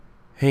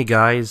Hey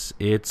guys,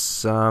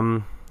 it's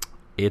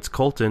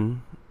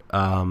Colton.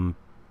 For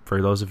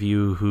those of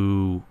you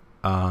who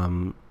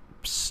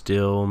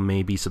still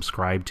maybe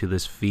subscribe to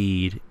this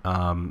feed,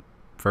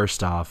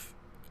 first off,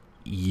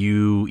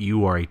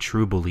 you are a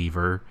true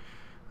believer.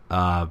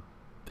 And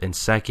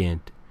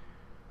second,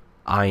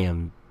 I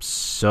am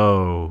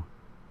so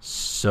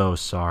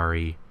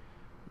sorry.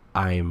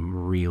 I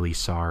am really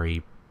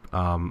sorry.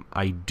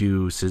 I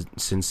do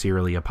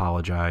sincerely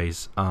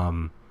apologize.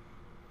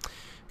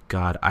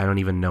 God, I don't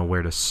even know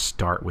where to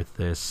start with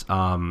this.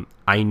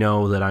 I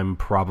know that I'm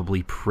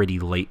probably pretty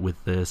late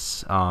with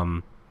this.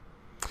 Oh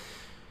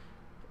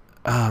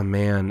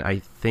man, I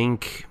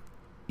think,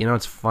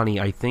 it's funny.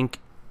 I think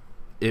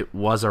it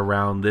was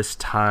around this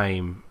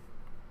time.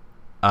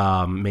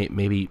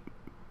 Maybe,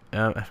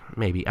 I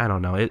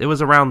don't know. It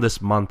was around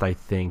this month, I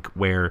think,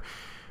 where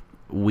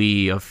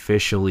we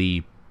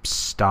officially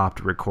stopped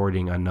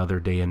recording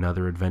Another Day,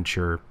 Another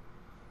Adventure.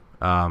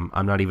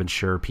 I'm not even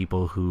sure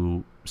people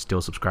who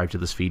still subscribe to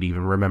this feed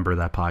even remember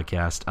that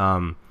podcast.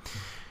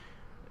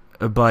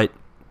 But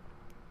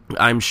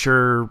I'm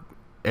sure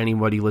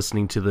anybody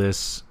listening to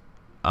this,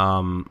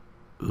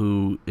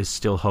 who is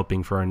still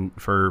hoping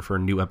for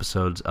new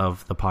episodes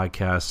of the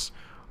podcast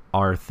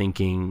are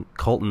thinking,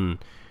 Colton,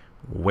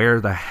 where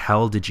the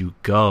hell did you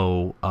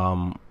go?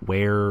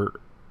 Where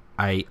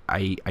I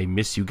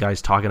miss you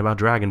guys talking about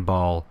Dragon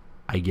Ball,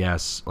 I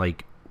guess.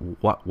 Like,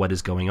 what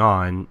is going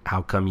on?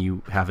 How come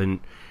you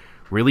haven't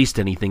released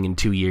anything in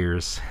 2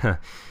 years?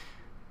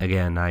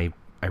 Again, I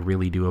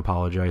really do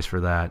apologize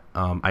for that.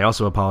 I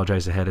also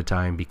apologize ahead of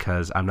time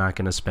because I'm not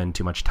going to spend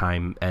too much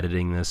time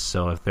editing this.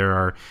 So if there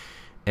are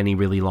any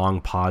really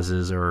long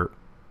pauses or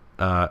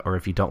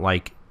if you don't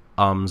like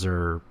ums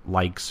or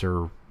likes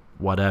or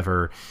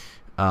whatever,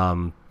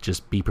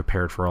 just be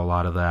prepared for a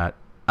lot of that.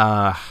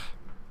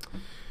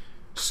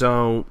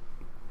 So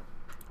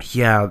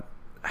yeah.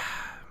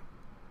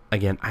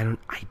 Again, I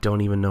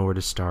don't even know where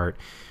to start.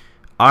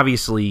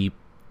 Obviously,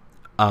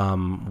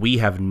 we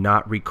have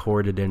not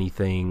recorded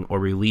anything or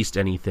released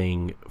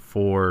anything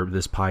for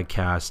this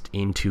podcast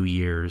in 2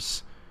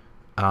 years.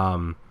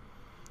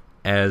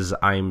 As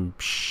I'm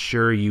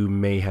sure you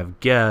may have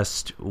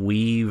guessed,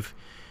 we've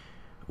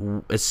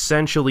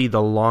essentially,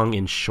 the long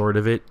and short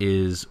of it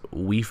is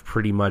we've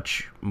pretty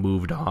much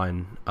moved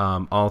on.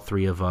 All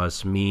three of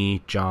us,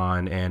 me,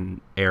 John, and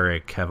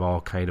Eric, have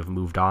all kind of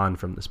moved on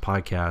from this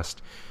podcast.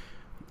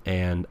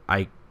 And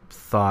I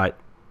thought,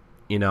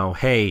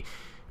 hey,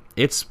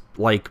 it's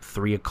like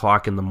 3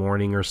 o'clock in the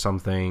morning or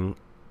something,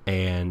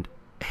 and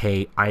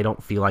hey, I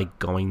don't feel like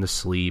going to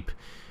sleep.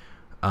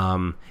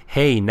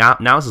 Hey,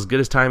 now's as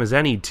good as time as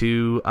any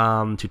to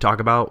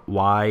talk about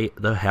why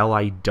the hell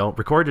I don't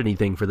record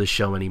anything for this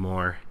show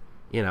anymore.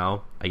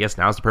 I guess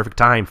now's the perfect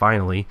time,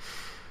 finally.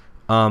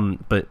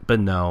 But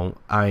no,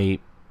 I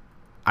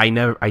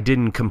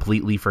didn't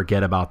completely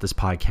forget about this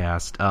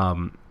podcast.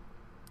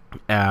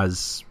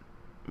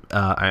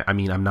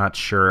 I'm not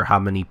sure how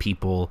many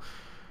people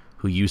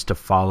who used to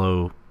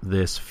follow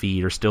this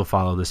feed or still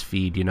follow this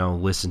feed,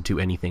 listen to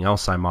anything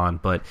else I'm on.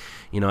 But,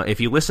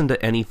 if you listen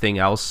to anything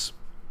else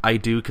I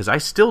do, because I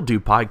still do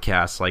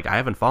podcasts, like I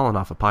haven't fallen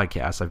off a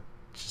podcast. I've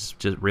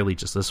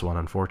just this one,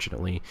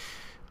 unfortunately.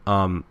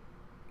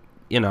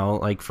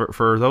 Like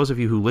for those of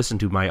you who listen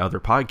to my other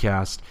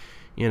podcast,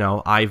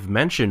 I've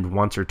mentioned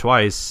once or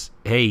twice,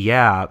 hey,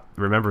 yeah,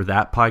 remember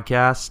that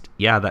podcast?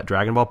 Yeah, that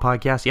Dragon Ball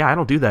podcast? Yeah, I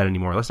don't do that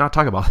anymore. Let's not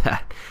talk about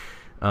that.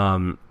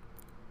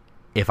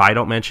 If I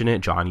don't mention it,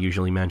 John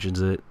usually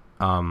mentions it.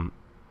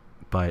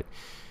 But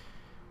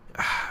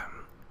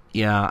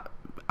yeah,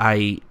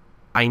 I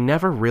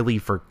never really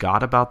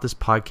forgot about this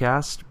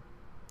podcast.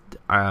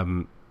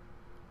 I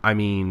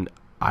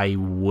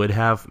would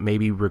have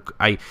maybe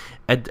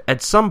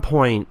at some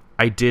point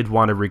I did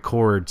want to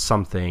record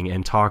something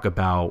and talk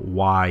about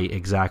why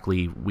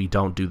exactly we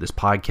don't do this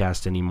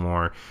podcast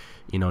anymore,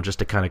 just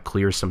to kind of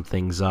clear some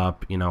things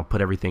up,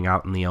 put everything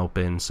out in the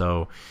open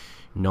so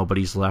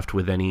nobody's left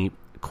with any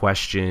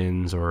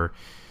questions or,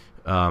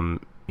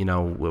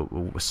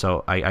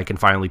 so I can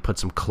finally put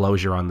some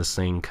closure on this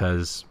thing,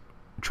 because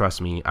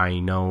trust me, I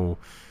know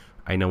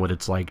what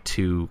it's like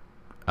to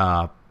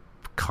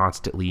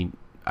constantly...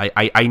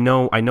 I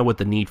know what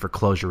the need for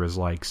closure is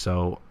like,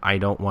 so I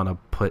don't want to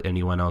put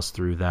anyone else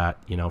through that,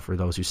 for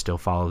those who still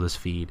follow this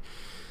feed.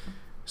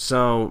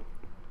 So,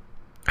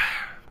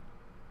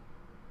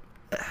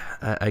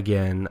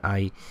 again,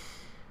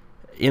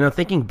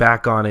 thinking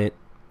back on it,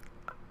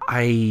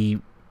 I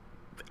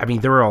mean,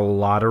 there were a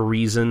lot of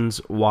reasons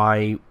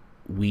why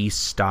we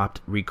stopped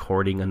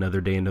recording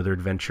Another Day, Another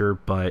Adventure,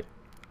 but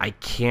I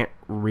can't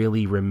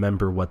really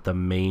remember what the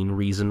main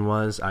reason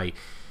was. I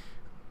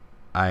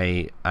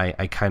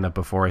kind of,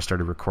 before I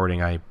started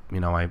recording, I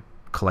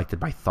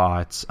collected my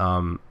thoughts.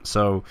 I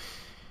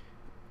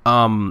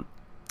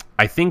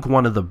think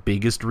one of the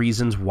biggest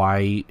reasons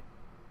why,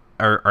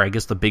 or I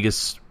guess the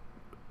biggest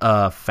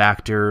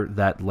factor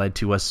that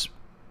led us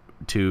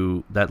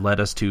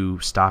to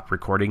stop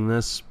recording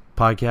this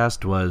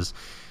podcast was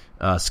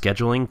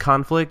scheduling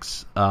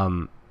conflicts.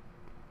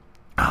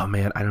 oh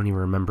man, I don't even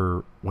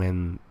remember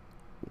when,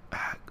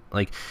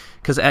 like,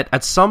 because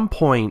at some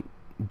point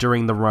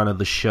during the run of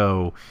the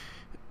show,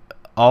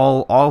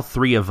 all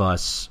three of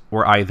us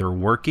were either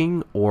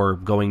working or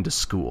going to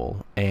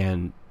school,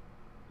 and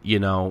you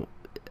know,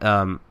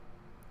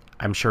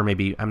 I'm sure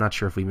maybe, I'm not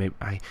sure if we may,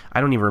 I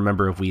don't even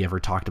remember if we ever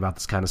talked about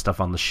this kind of stuff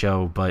on the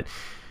show, but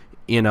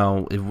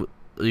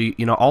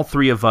all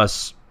three of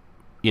us,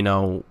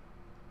 all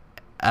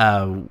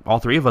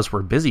three of us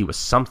were busy with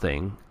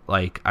something.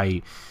 Like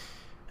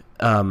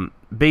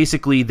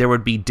basically there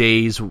would be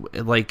days,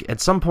 like at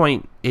some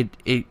point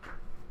it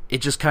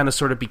just kind of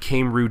sort of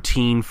became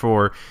routine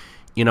for,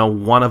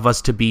 one of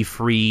us to be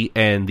free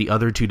and the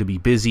other two to be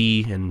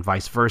busy, and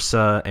vice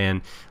versa.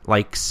 And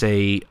like,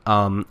 say,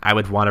 I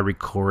would want to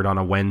record on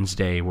a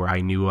Wednesday where I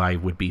knew I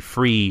would be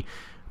free,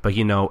 but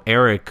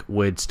Eric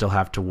would still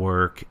have to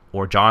work,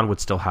 or John would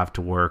still have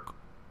to work.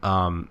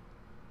 And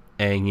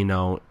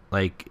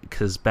like,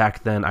 because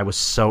back then I was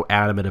so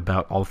adamant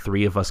about all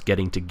three of us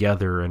getting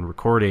together and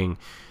recording.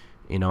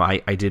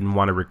 I didn't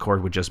want to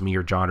record with just me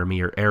or John or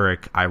me or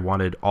Eric. I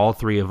wanted all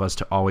three of us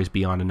to always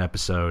be on an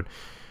episode.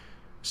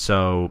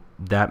 So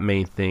that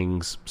made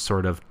things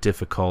sort of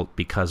difficult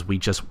because we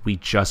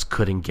just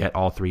couldn't get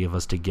all three of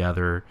us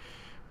together,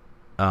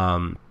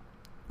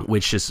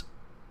 which just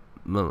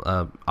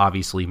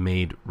obviously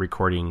made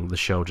recording the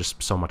show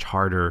just so much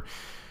harder.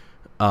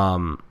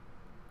 And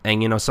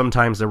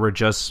sometimes there were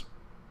just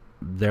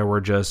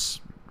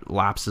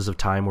lapses of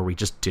time where we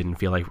just didn't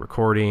feel like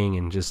recording,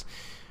 and just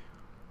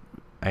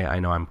I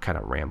know I'm kind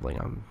of rambling.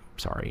 I'm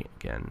sorry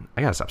again.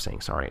 I gotta stop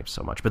saying sorry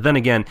so much. But then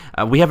again,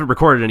 we haven't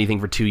recorded anything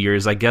for 2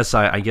 years. I guess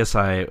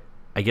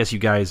you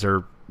guys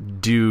are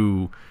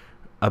due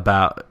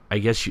about. I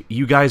guess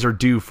you guys are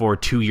due for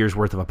 2 years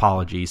worth of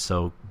apologies.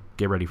 So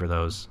get ready for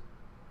those.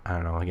 I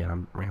don't know. Again,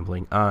 I'm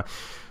rambling. So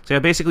yeah,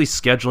 basically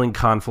scheduling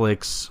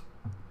conflicts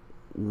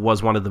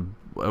was one of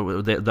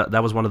that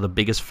was one of the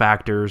biggest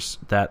factors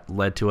that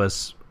led to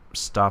us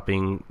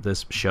stopping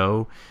this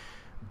show.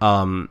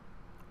 I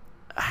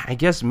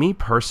guess me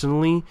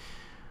personally,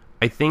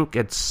 I think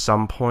at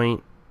some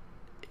point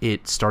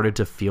it started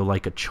to feel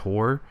like a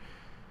chore.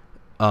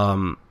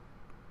 I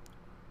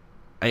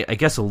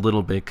guess a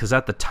little bit, because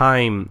at the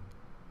time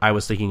I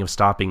was thinking of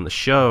stopping the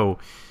show.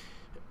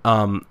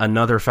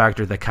 Another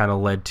factor that kind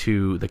of led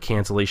to the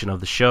cancellation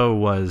of the show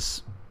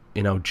was,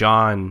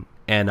 John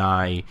and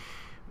I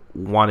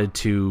wanted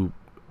to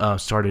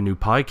start a new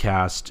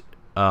podcast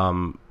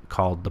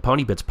called the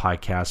Pony Bits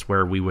Podcast,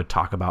 where we would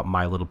talk about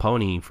My Little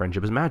Pony,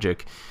 Friendship is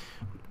Magic.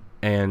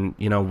 And,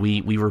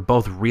 we were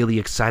both really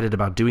excited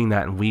about doing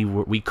that, and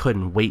we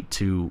couldn't wait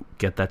to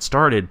get that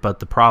started. But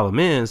the problem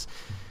is,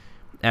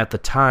 at the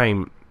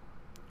time,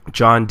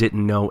 John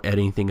didn't know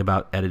anything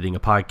about editing a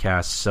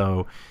podcast.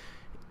 So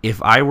if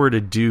I were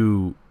to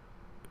do,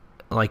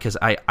 like, because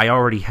I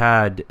already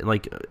had,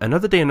 like,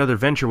 Another Day, Another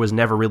Venture was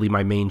never really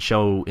my main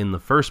show in the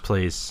first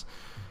place.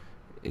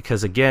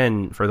 Because,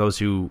 again, for those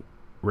who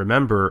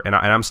remember, and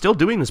I'm still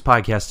doing this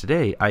podcast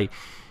today,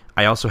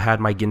 I also had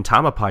my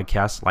Gintama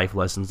podcast, Life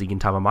Lessons, the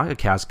Gintama Manga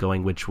Cast,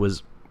 going, which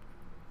was,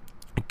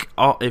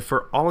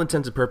 for all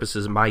intents and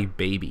purposes, my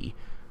baby.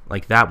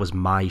 Like, that was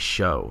my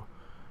show.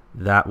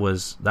 That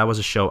was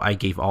a show I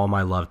gave all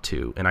my love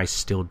to, and I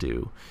still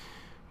do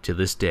to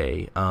this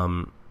day.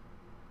 And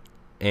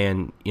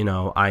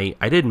I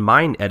didn't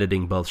mind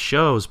editing both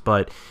shows,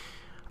 but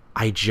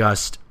I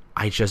just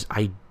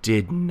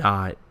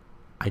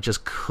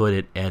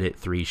couldn't edit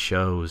 3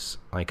 shows.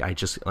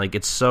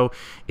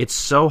 It's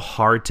so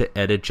hard to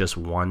edit just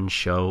one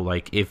show.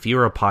 Like, if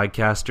you're a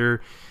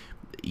podcaster,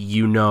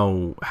 you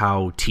know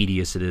how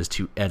tedious it is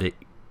to edit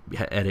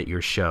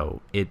your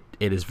show. It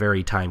is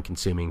very time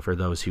consuming for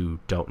those who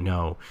don't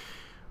know.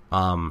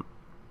 How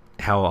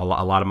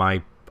a lot of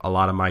my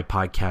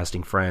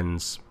podcasting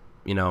friends,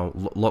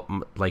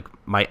 like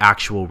my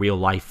actual real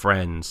life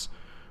friends,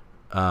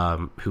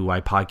 who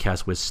I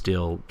podcast with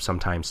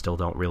sometimes still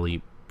don't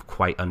really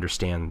quite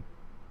understand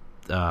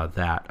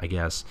that, I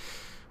guess.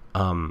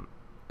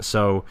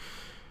 So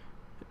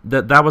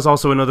that was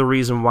also another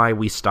reason why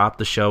we stopped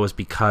the show, is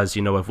because,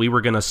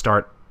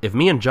 if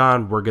me and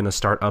John were going to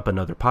start up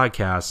another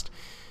podcast,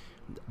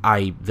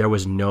 there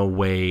was no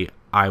way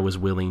I was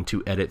willing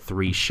to edit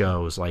 3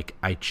 shows. Like,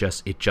 it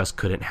just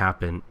couldn't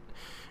happen,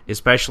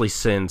 especially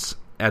since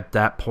at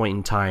that point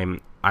in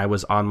time I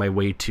was on my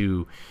way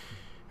to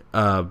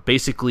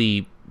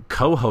basically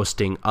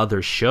co-hosting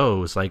other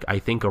shows. Like, I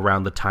think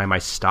around the time I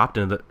stopped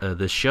in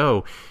this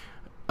show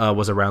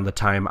was around the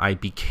time I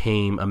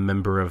became a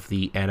member of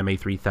the Anime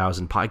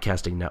 3000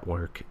 podcasting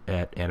network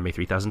at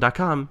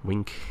anime3000.com.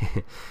 Wink.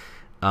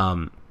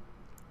 And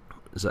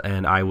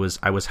I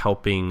was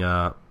helping.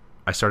 I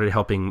started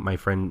helping my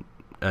friend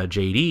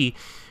JD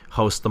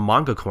host the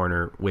Manga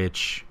Corner,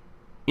 which,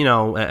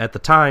 at the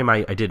time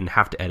I didn't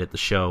have to edit the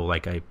show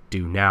like I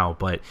do now,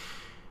 but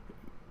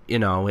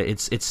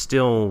it's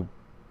still.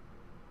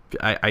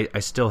 I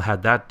still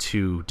had that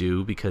to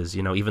do because,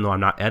 even though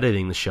I'm not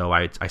editing the show,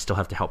 I still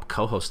have to help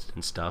co-host it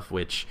and stuff,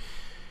 which,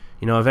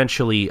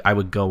 eventually I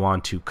would go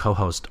on to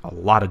co-host a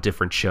lot of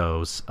different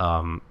shows,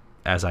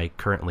 as I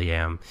currently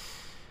am.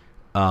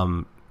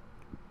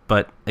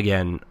 But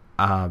again,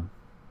 there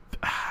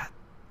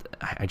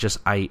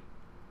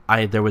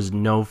was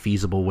no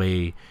feasible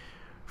way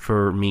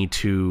for me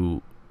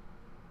to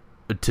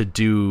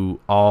do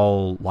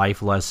all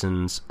life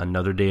lessons,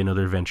 Another Day,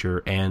 Another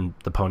Adventure, and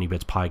the Pony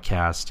Bits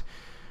podcast.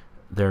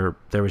 There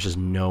was just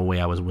no way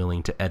I was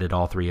willing to edit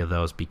all three of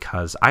those,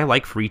 because I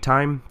like free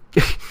time.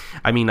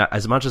 I mean,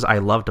 as much as I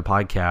love to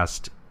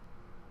podcast,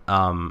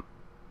 I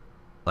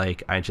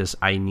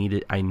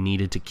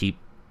needed to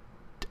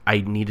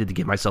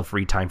give myself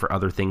free time for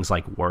other things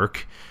like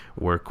work.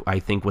 Work, I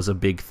think, was a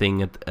big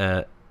thing at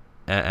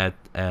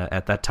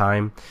that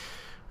time.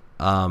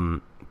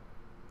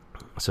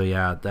 So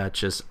yeah, I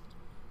just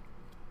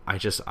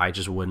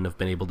wouldn't have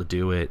been able to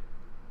do it.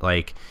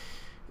 Like,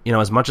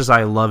 as much as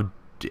I loved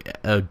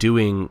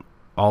doing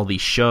all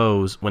these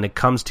shows, when it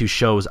comes to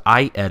shows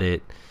I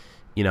edit,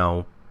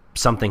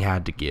 something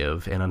had to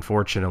give, and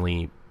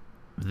unfortunately,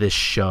 this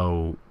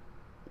show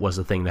was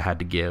the thing that had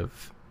to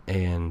give.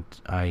 And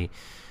I'll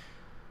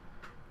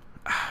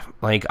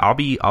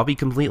be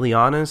completely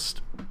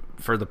honest.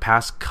 For the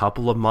past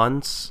couple of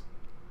months,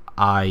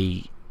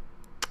 I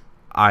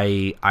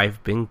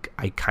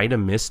kind of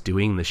miss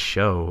doing the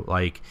show.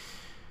 Like,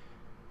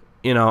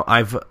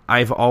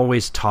 I've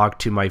always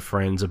talked to my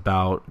friends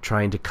about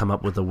trying to come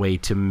up with a way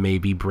to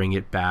maybe bring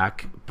it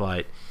back,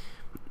 but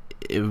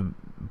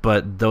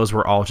those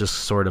were all just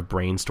sort of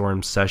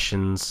brainstorm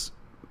sessions.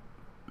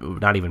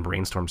 Not even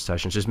brainstorm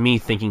sessions, just me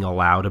thinking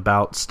aloud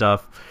about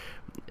stuff.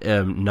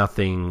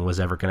 Nothing was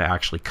ever going to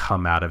actually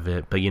come out of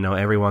it. But,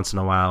 every once in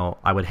a while,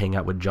 I would hang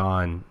out with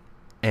John,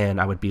 and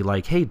I would be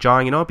like, hey,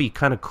 John, it'd be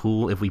kind of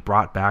cool if we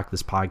brought back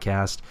this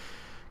podcast.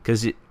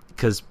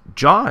 Because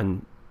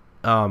John,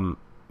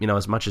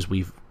 as much as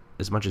we've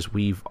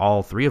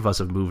all three of us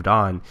have moved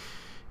on,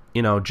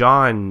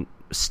 John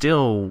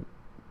still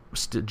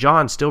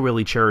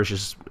really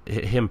cherishes,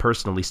 him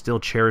personally still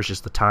cherishes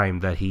the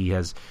time that he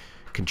has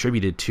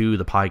contributed to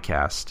the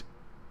podcast.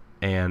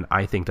 And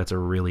I think that's a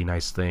really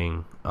nice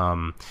thing.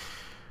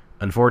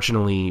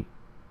 Unfortunately,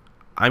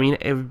 I mean,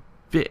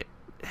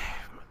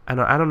 I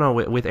don't know.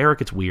 With Eric,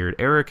 it's weird.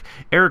 Eric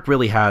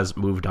really has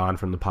moved on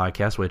from the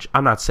podcast, which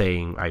I'm not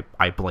saying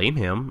I blame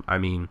him. I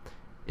mean,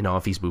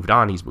 if he's moved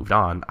on, he's moved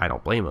on. I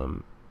don't blame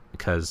him,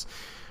 because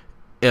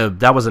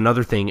that was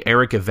another thing.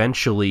 Eric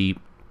eventually,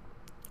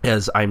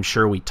 as I'm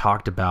sure we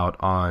talked about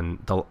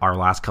on our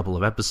last couple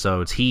of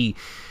episodes, he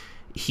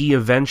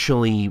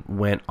eventually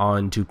went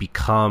on to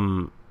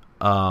become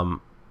sort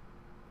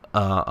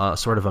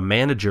of a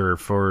manager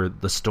for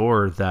the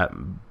store that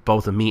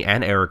both of me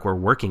and Eric were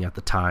working at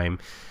the time.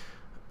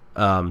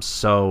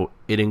 So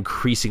it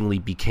increasingly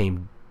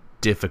became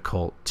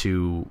difficult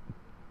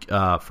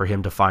for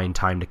him to find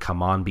time to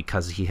come on,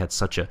 because he had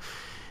such a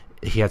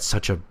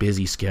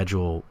busy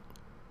schedule.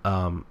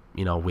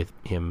 With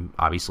him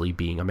obviously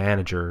being a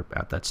manager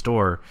at that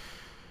store.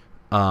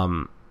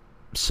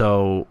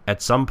 So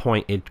at some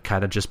point it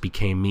kind of just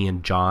became me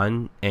and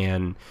John,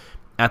 and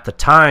at the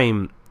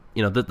time,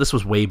 this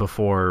was way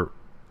before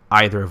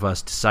either of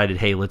us decided,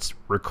 hey, let's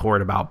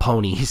record about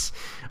ponies.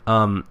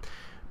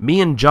 Me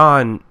and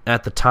John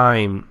at the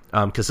time,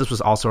 because this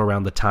was also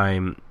around the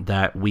time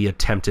that we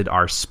attempted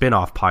our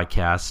spin-off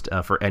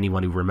podcast, for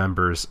anyone who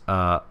remembers,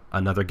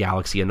 Another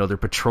Galaxy, Another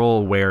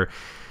Patrol, where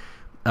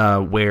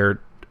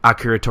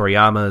Akira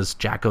Toriyama's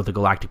Jacko the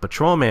Galactic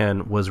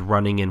Patrolman was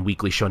running in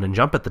Weekly Shonen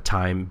Jump at the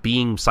time,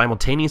 being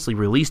simultaneously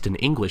released in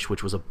English,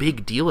 which was a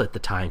big deal at the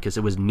time, because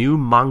it was new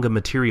manga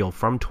material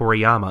from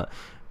Toriyama,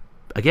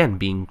 again,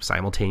 being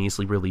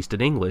simultaneously released in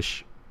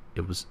English.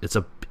 It's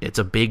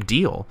a big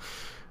deal.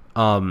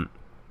 Or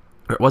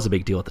it was a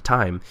big deal at the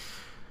time.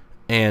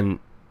 And,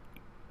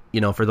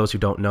 for those who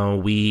don't know,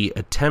 we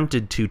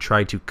attempted to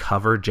try to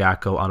cover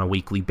Jacko on a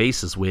weekly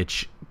basis,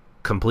 which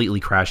completely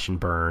crashed and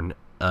burned.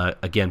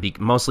 Again,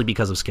 mostly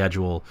because of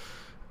schedule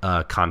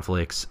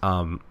conflicts.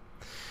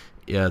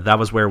 That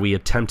was where we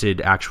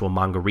attempted actual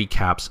manga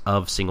recaps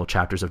of single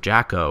chapters of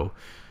Jacko,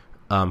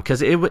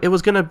 because it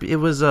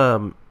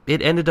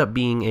ended up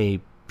being a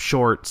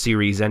short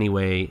series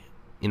anyway.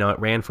 It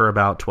ran for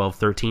about 12,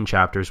 13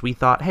 chapters. We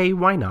thought, hey,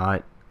 why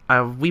not?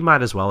 We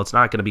might as well. It's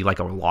not going to be like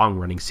a long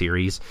running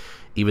series.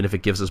 Even if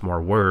it gives us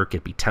more work,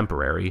 it'd be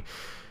temporary.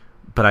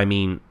 But I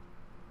mean,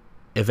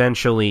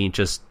 eventually,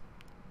 just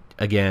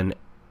again,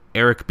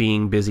 Eric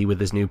being busy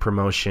with his new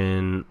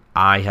promotion,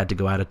 I had to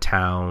go out of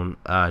town.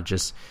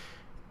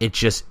 It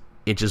just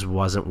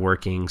wasn't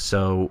working.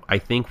 So I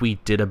think we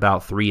did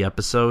about 3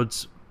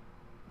 episodes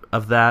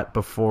of that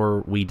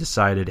before we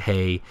decided,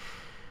 hey,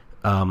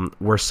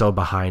 we're so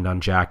behind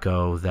on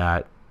Jacko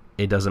that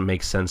it doesn't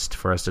make sense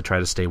for us to try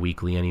to stay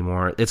weekly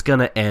anymore. It's going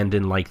to end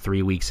in like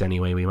 3 weeks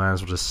anyway. We might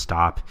as well just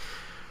stop.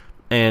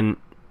 And,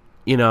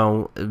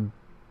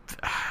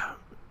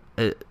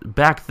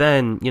 back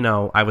then,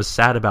 I was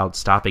sad about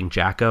stopping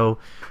Jacko,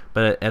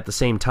 But at the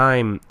same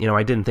time,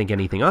 I didn't think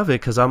anything of it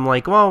because I'm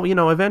like, well,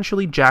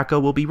 eventually Jacko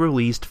will be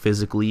released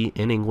physically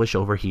in English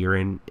over here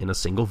in a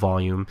single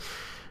volume.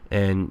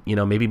 And,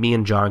 maybe me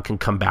and John can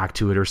come back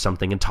to it or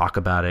something and talk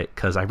about it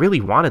because I really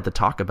wanted to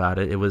talk about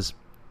it. It was,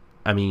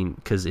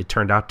 because it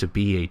turned out to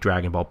be a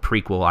Dragon Ball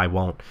prequel. I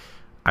won't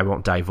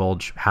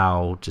divulge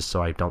how, just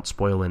so I don't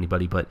spoil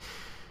anybody. But,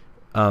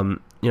 me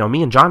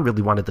and John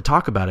really wanted to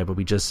talk about it, but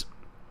we just,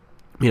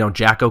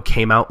 Jacko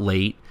came out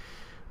late.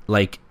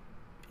 Like,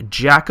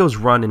 Jacko's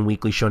run in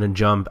Weekly Shonen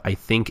Jump, I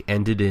think,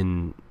 ended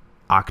in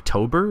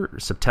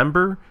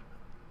September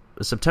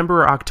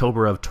or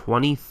October of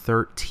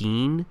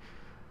 2013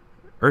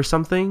 or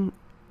something,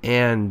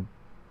 and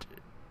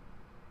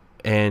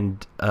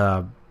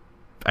I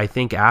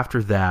think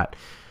after that,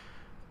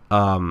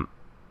 oh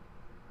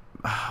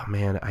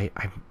man,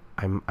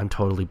 I'm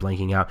totally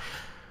blanking out.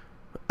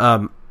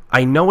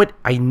 I know it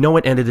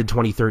ended in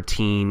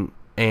 2013,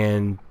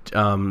 and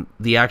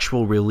the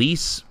actual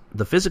release,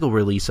 the physical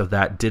release of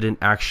that, didn't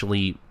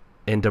actually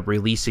end up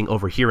releasing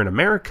over here in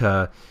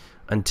America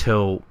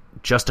until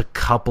just a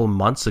couple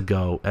months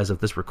ago, as of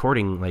this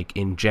recording, like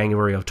in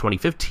January of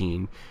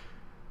 2015.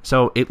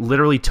 So it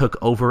literally took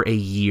over a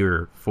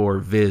year for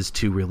Viz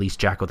to release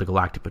Jacko the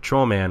Galactic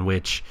Patrolman,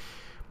 which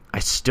I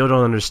still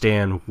don't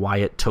understand why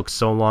it took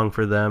so long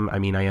for them. I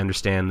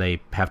understand they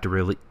have to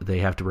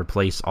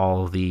replace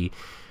all of the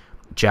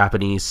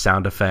Japanese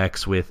sound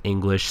effects with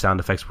English sound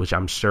effects, which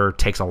I'm sure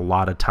takes a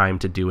lot of time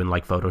to do in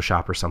like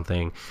Photoshop or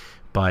something.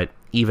 But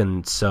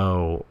even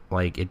so,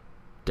 like,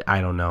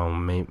 I don't know.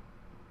 Not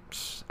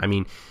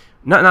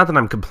that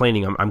I'm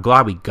complaining. I'm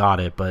glad we got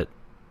it, but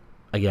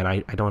again, I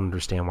don't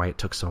understand why it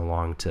took so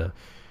long to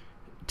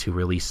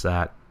release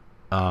that.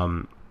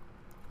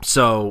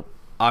 So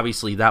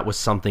obviously that was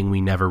something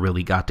we never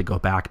really got to go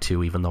back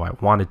to, even though I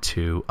wanted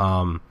to.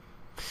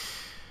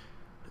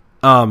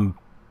 But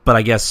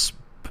I guess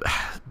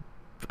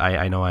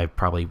I know I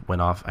probably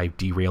went off. I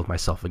derailed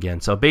myself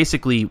again. So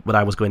basically what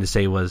I was going to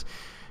say was,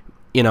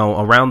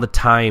 around the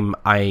time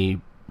I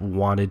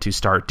wanted to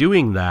start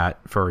doing that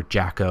for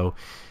Jacko,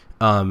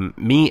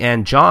 me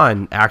and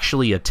John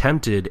actually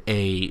attempted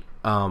a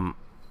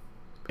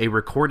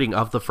recording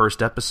of the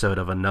first episode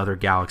of Another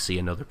Galaxy,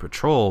 Another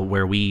Patrol,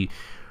 where we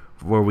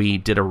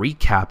did a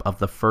recap of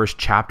the first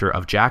chapter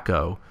of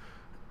Jacko.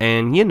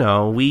 And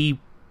we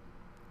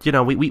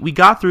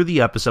got through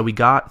the episode, we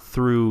got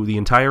through the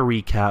entire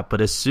recap,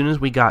 but as soon as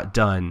we got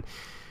done,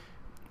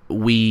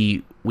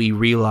 we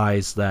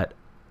realized that,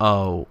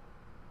 oh,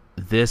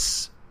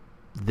 this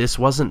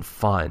wasn't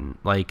fun.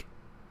 Like,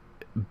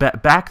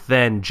 back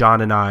then,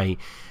 John and I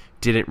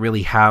didn't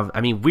really have,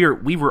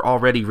 we were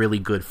already really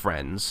good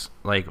friends.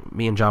 Like,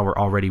 me and John were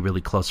already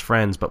really close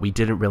friends, but we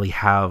didn't really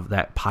have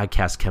that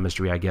podcast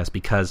chemistry, I guess,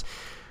 because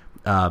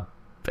and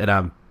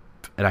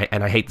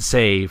I hate to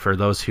say, for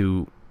those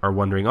who are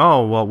wondering,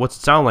 oh, well, what's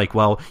it sound like?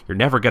 Well, you're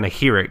never going to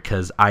hear it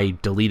because I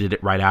deleted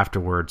it right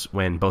afterwards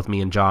when both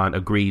me and John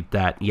agreed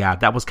that, yeah,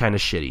 that was kind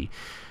of shitty.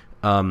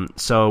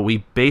 So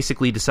we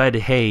basically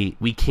decided, hey,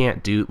 we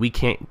can't do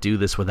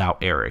this without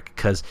Eric,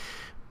 because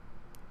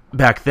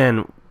back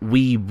then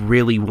we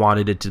really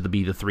wanted it to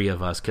be the three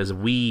of us, because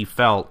we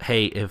felt,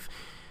 hey, if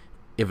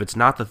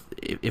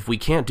we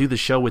can't do the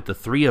show with the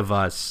three of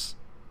us,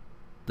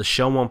 the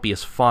show won't be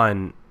as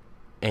fun,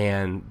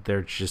 and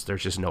there's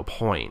just no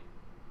point.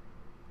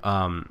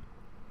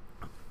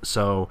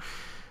 So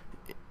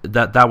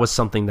that was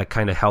something that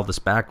kind of held us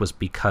back, was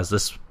because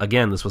this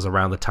was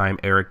around the time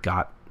Eric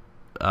got,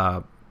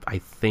 I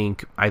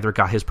think, either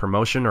got his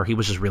promotion or he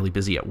was just really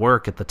busy at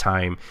work at the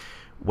time,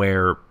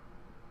 where,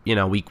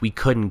 we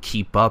couldn't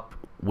keep up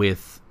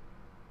with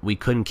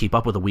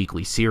a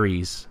weekly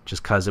series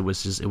just because it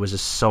was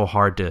just so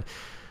hard to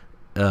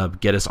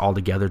get us all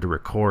together to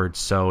record.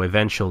 So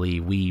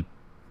eventually we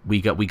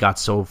got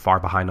so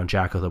far behind on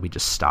Jacko that we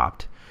just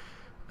stopped.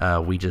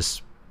 We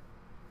just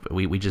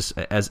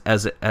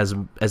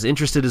as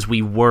interested as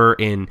we were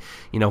in,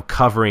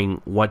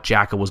 covering what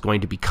Jacko was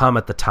going to become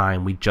at the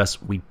time, we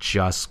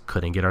just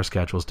couldn't get our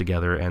schedules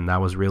together, and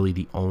that was really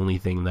the only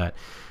thing that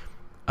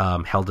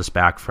held us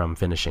back from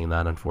finishing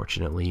that,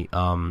 unfortunately.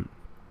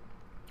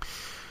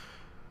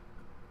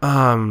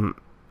 I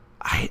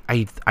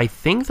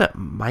think that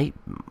might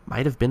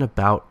have been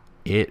about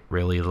it,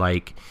 really.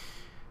 Like,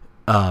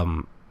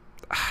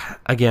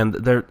 again,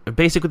 there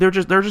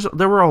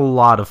were a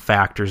lot of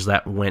factors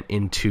that went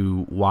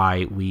into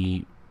why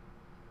we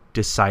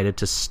decided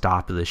to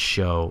stop this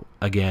show.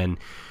 Again,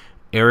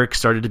 Eric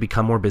started to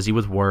become more busy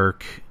with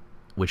work,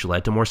 which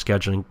led to more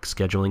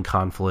scheduling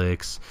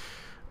conflicts.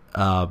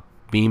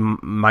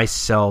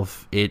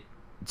 Myself,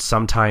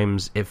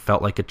 sometimes it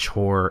felt like a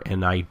chore,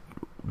 and I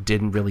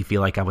didn't really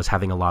feel like I was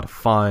having a lot of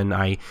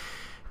fun.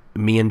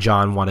 Me and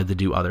John wanted to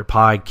do other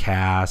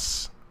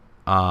podcasts,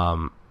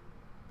 and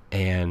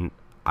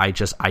I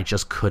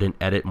just couldn't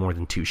edit more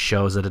than 2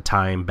 shows at a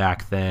time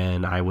back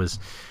then. I was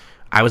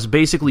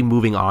basically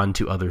moving on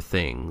to other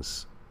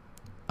things,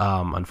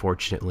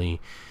 unfortunately,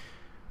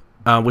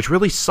 which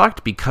really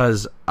sucked,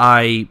 because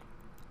I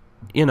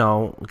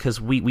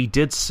because we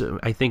did,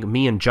 I think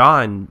me and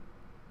John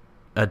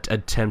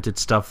attempted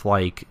stuff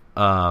like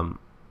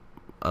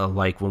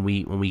when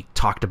we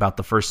talked about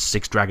the first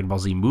 6 Dragon Ball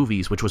Z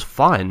movies, which was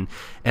fun,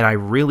 and I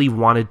really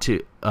wanted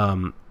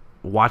to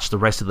watch the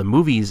rest of the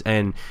movies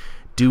and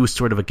do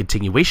sort of a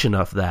continuation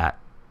of that.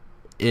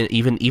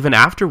 Even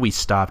after we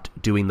stopped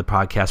doing the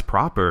podcast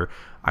proper,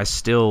 I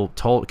still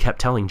kept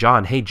telling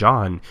John, "Hey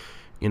John,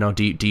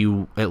 do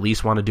you at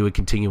least want to do a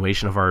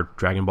continuation of our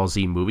Dragon Ball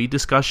Z movie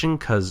discussion?"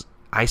 Because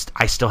I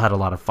still had a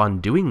lot of fun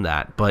doing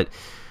that, but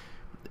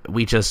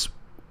we just,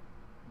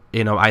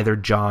 either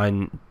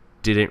John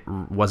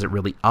wasn't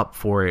really up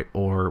for it,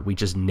 or we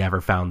just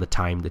never found the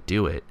time to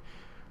do it,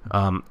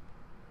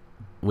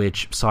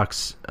 which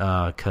sucks,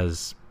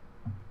 because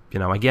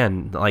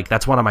again, like,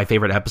 that's one of my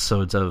favorite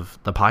episodes of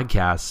the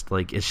podcast.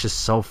 Like, it's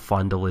just so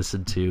fun to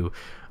listen to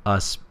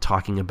us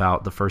talking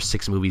about the first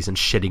 6 movies and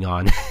shitting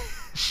on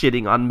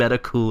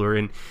Metacooler,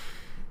 and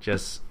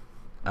just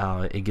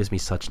it gives me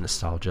such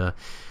nostalgia.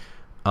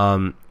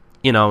 I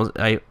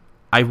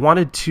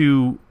wanted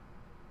to,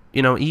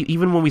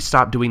 even when we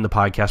stopped doing the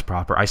podcast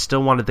proper, I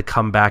still wanted to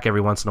come back every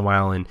once in a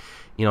while and,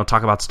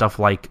 talk about stuff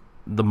like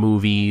the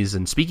movies.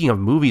 And speaking of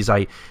movies,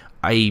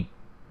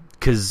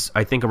 because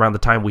I think around the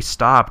time we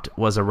stopped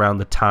was around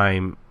the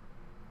time,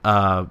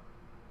 well,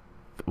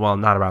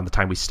 not around the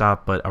time we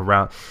stopped, but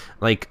around,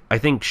 like, I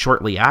think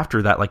shortly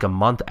after that, like a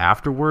month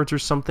afterwards or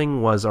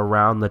something, was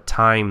around the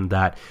time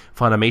that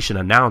Funimation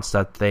announced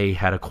that they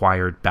had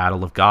acquired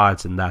Battle of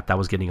Gods, and that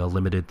was getting a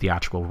limited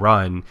theatrical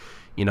run,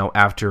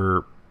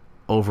 after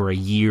over a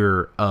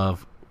year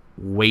of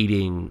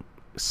waiting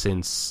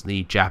since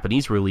the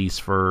Japanese release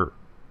for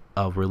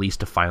a release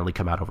to finally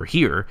come out over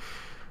here.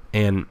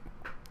 And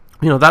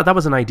that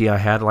was an idea I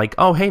had, like,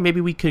 oh, hey,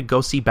 maybe we could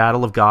go see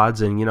Battle of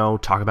Gods and,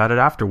 talk about it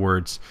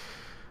afterwards.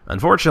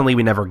 Unfortunately,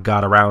 we never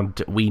got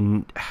around.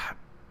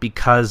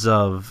 Because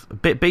of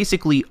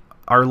basically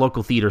our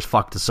local theaters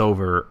fucked us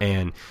over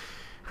and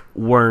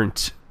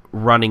weren't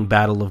running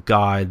Battle of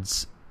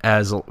Gods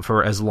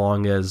for as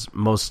long as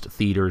most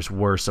theaters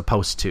were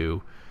supposed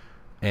to.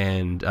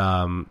 And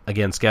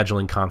again,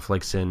 scheduling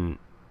conflicts, and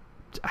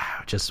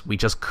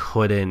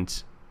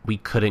we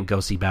couldn't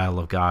go see Battle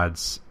of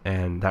Gods,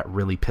 and that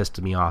really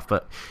pissed me off.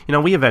 But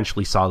we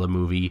eventually saw the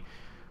movie,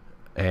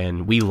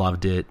 and we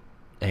loved it,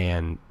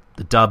 and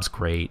the dub's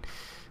great.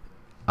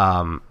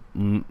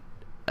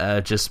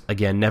 Just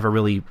again,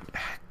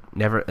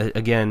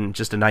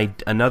 just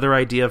another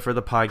idea for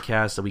the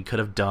podcast that we could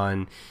have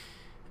done.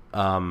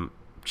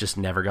 Just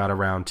never got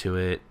around to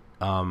it.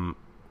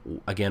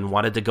 Again,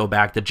 wanted to go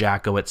back to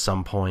Jacko at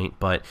some point,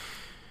 but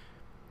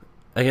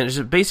again,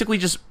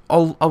 just a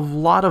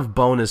lot of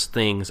bonus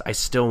things I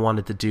still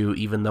wanted to do,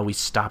 even though we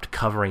stopped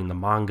covering the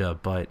manga.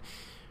 But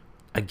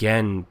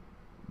again,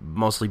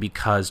 mostly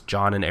because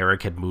John and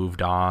Eric had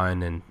moved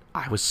on, and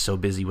I was so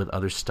busy with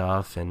other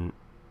stuff, and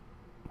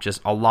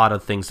just a lot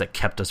of things that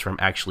kept us from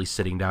actually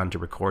sitting down to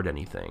record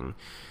anything.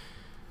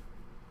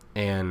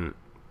 And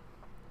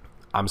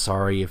I'm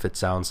sorry if it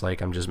sounds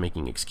like I'm just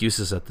making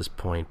excuses at this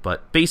point,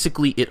 but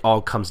basically it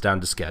all comes down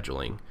to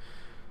scheduling.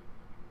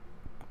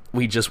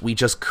 We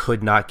just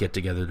could not get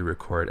together to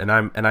record, and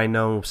I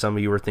know some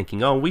of you were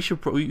thinking, oh,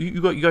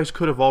 you guys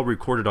could have all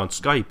recorded on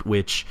Skype,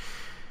 which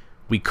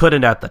we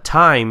couldn't at the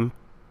time,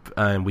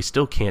 and we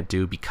still can't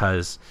do,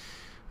 because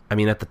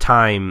at the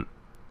time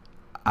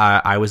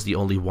I was the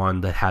only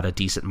one that had a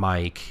decent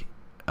mic.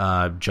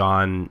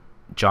 John's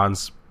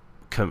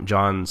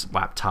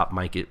laptop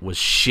mic, it was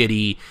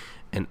shitty,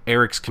 and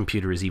Eric's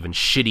computer is even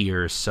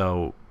shittier.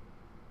 So,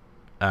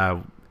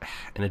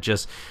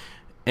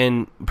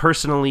 and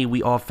personally,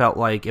 we all felt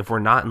like if we're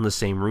not in the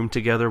same room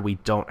together, we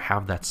don't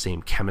have that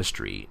same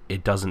chemistry.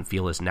 It doesn't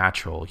feel as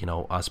natural,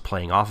 us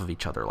playing off of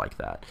each other like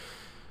that.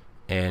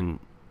 And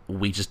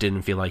we just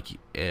didn't feel like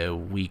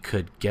we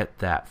could get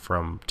that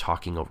from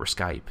talking over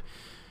Skype.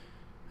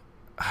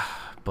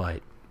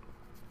 But,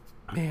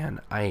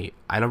 man, I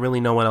don't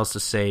really know what else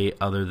to say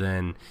other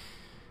than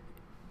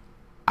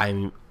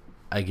I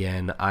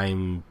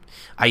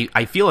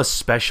feel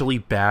especially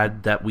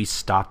bad that we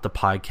stopped the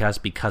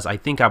podcast, because I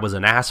think I was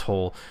an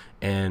asshole,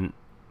 and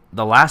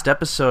the last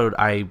episode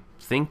I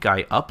think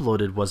I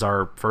uploaded was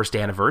our first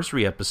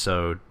anniversary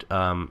episode,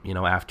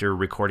 after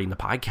recording the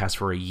podcast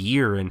for a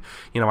year, and,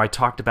 I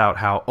talked about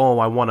how,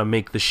 I want to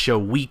make the show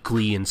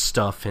weekly and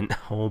stuff, and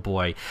oh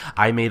boy,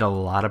 I made a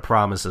lot of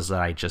promises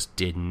that I just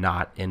did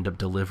not end up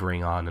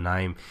delivering on, and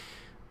I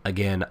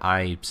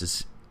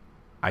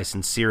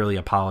sincerely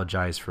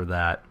apologize for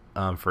that.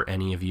 For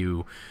any of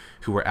you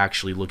who were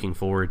actually looking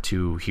forward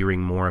to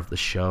hearing more of the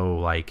show,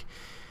 like,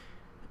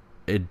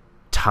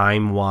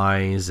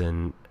 time-wise,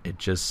 and it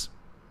just,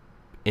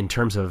 in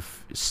terms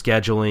of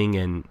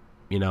scheduling and,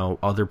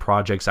 other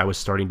projects I was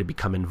starting to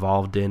become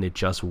involved in, it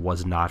just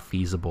was not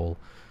feasible.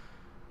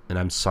 And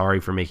I'm sorry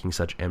for making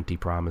such empty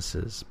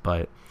promises,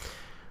 but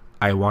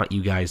I want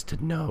you guys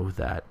to know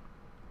that,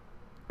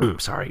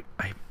 sorry,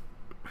 I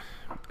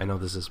know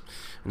this isn't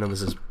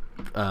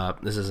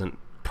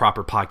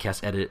proper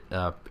podcast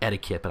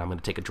etiquette, but I'm going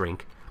to take a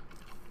drink.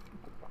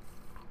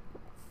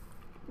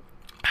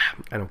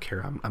 I don't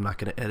care. I'm not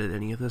going to edit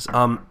any of this.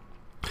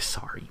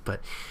 Sorry,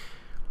 but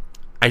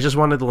I just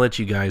wanted to let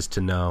you guys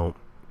to know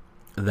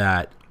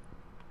that,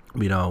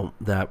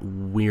 that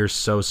we're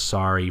so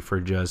sorry for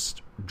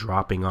just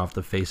dropping off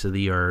the face of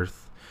the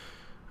earth.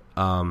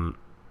 And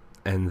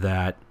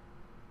that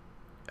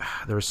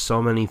there's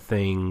so many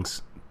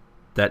things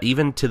that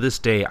even to this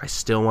day I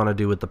still want to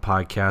do with the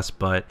podcast,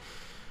 but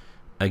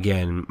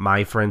again,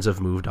 my friends have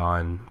moved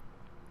on.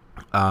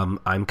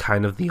 I'm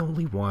kind of the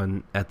only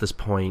one at this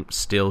point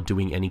still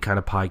doing any kind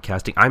of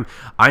podcasting.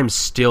 I'm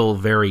still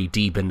very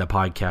deep into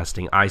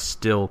podcasting. I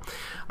still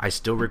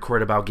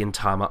record about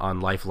Gintama on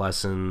Life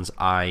Lessons.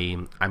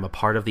 I'm a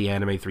part of the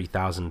Anime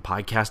 3000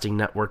 podcasting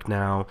network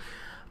now.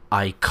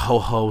 I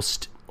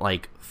co-host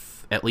like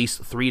at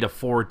least 3 to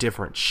 4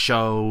 different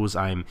shows.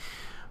 I'm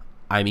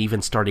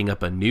even starting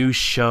up a new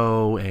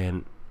show,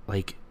 and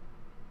like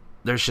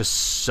there's just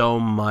so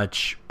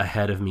much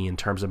ahead of me in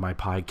terms of my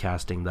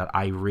podcasting that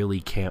I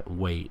really can't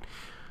wait.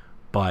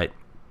 But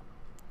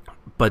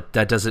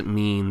that doesn't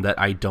mean that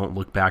I don't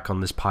look back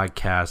on this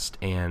podcast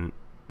and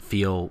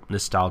feel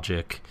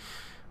nostalgic.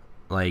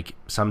 Like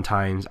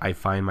sometimes I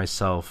find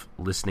myself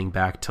listening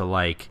back to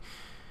like,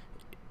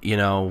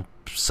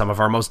 some of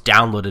our most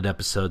downloaded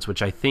episodes,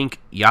 which I think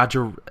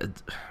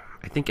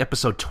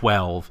episode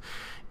 12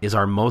 is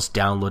our most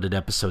downloaded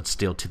episode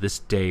still to this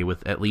day,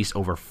 with at least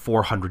over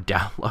 400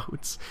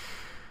 downloads.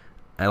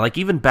 And like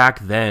even back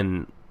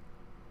then,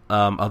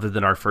 other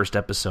than our first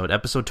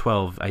episode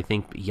 12, I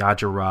think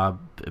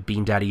Yajarab,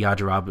 Bean Daddy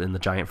Yajarab and the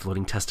Giant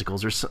Floating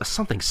Testicles, or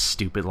something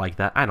stupid like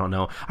that. I don't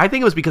know. I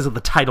think it was because of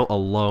the title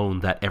alone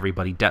that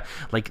everybody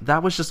like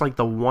that was just like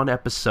the one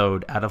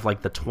episode out of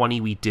like the 20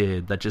 we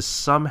did that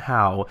just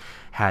somehow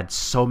had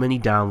so many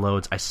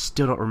downloads. I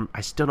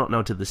still don't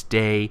know to this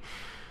day.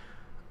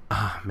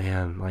 Oh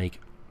man, like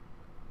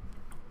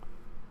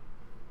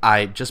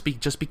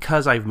just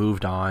because I've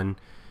moved on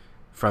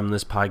from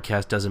this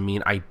podcast doesn't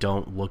mean I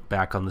don't look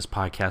back on this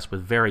podcast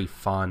with very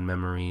fond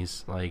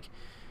memories. Like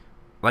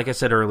I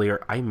said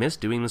earlier, I miss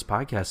doing this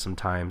podcast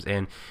sometimes,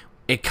 and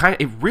it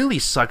really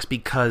sucks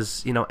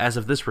because, as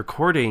of this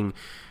recording,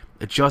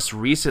 just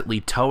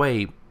recently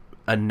Toei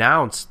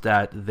announced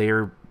that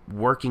they're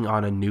working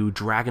on a new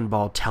Dragon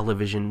Ball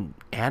television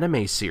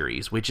anime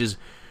series, which is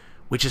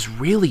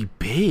really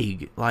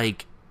big.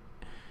 Like,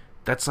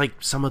 that's like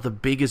some of the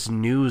biggest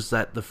news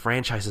that the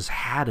franchise has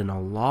had in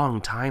a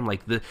long time.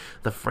 Like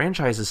the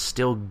franchise is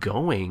still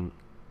going.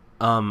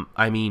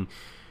 I mean,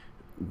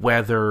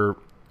 whether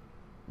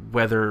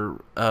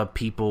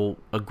people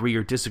agree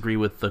or disagree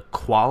with the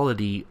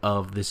quality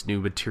of this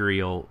new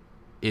material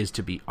is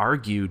to be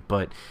argued,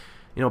 but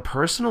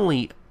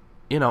personally,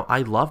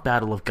 I love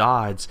Battle of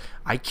Gods.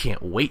 I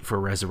can't wait for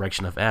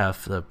Resurrection of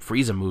F, the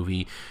Frieza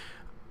movie.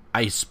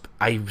 I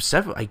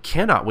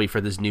cannot wait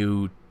for this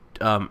new.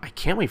 I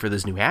can't wait for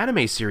this new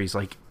anime series.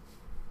 Like,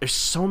 there's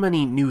so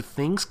many new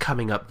things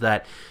coming up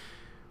that,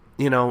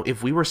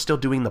 if we were still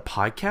doing the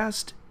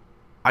podcast,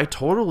 I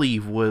totally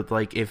would,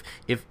 like, if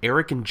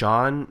Eric and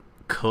John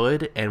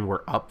could and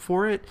were up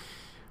for it,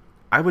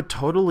 I would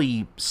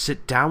totally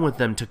sit down with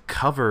them to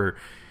cover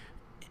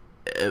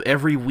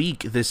every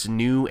week this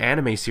new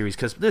anime series,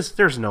 because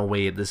there's no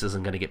way this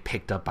isn't going to get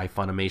picked up by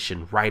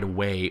Funimation right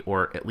away,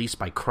 or at least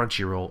by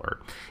Crunchyroll, or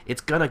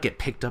it's going to get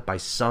picked up by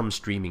some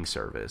streaming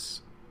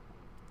service,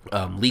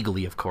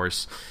 legally of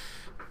course.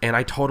 And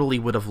I totally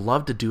would have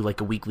loved to do like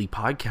a weekly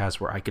podcast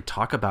where I could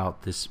talk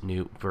about this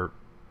new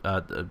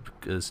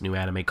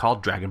anime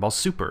called Dragon Ball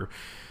Super.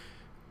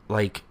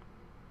 Like,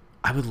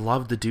 I would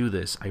love to do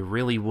this, I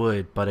really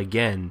would, but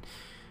again,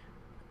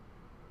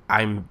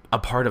 I'm a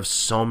part of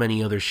so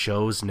many other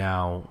shows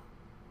now.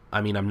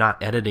 I mean, I'm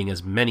not editing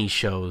as many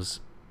shows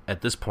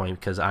at this point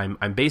because I'm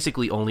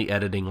basically only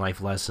editing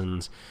Life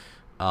Lessons.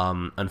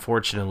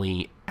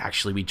 Unfortunately,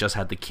 actually, we just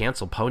had to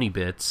cancel Pony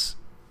Bits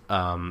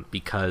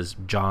because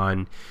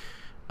John,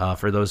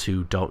 for those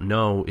who don't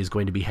know, is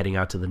going to be heading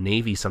out to the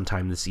Navy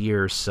sometime this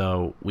year.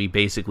 So we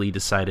basically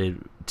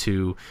decided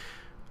to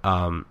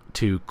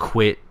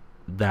quit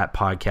that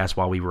podcast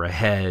while we were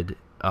ahead.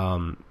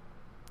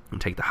 And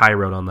take the high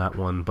road on that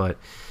one, but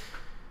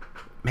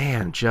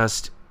man,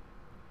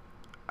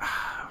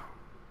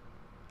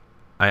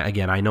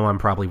 I know I'm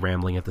probably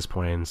rambling at this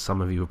point, and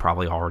some of you have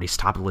probably already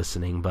stopped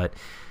listening, but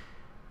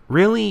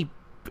really,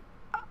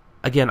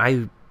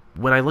 again,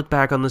 when I look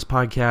back on this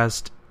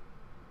podcast,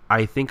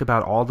 I think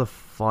about all the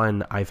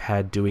fun I've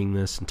had doing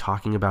this and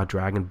talking about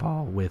Dragon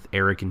Ball with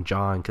Eric and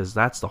John, because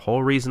that's the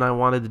whole reason I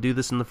wanted to do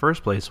this in the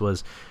first place,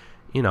 was,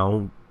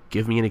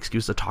 give me an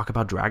excuse to talk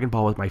about Dragon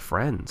Ball with my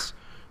friends.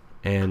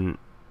 And,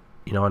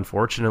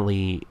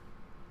 unfortunately,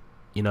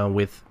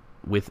 with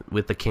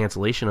the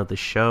cancellation of the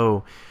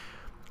show,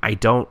 I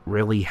don't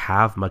really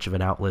have much of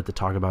an outlet to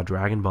talk about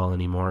Dragon Ball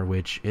anymore,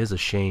 which is a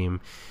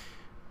shame.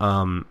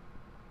 Nor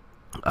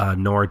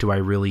do I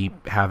really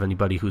have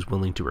anybody who's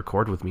willing to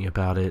record with me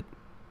about it,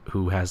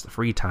 who has the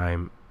free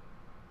time,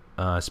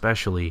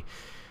 especially.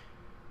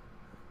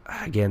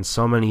 Again,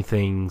 so many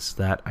things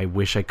that I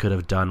wish I could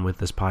have done with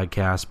this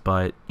podcast,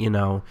 but,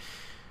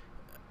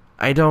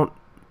 I don't,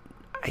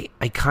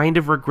 I kind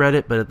of regret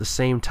it, but at the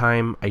same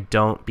time, I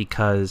don't,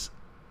 because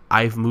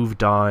I've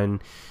moved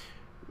on.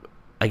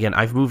 Again,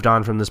 I've moved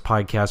on from this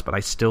podcast, but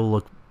I still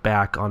look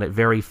back on it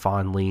very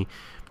fondly.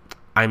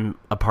 I'm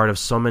a part of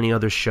so many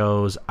other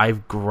shows.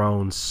 I've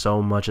grown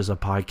so much as a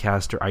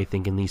podcaster, I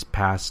think, in these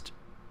past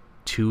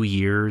 2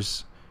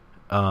 years,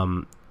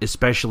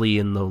 especially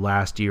in the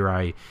last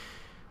year.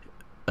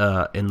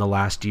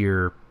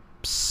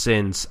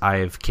 Since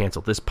I've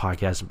canceled this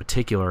podcast in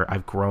particular,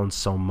 I've grown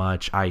so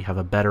much. I have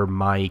a better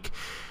mic.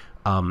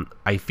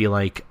 I feel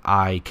like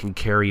I can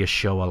carry a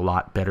show a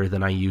lot better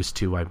than I used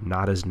to. I'm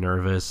not as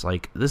nervous.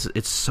 Like this,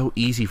 it's so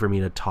easy for me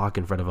to talk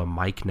in front of a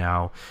mic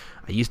now.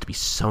 I used to be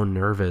so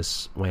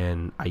nervous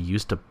when I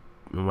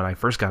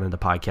first got into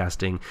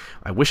podcasting.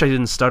 I wish I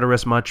didn't stutter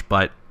as much,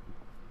 but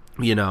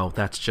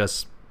that's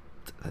just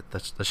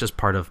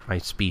part of my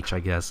speech, I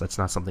guess. That's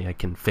not something I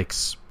can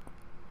fix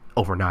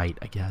overnight,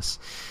 I guess.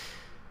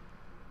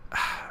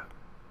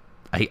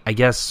 I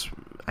guess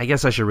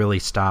I should really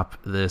stop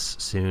this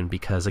soon,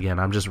 because again,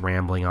 I'm just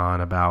rambling on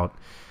about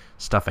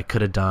stuff I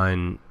could have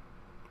done,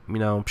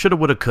 shoulda,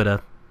 woulda,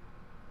 coulda.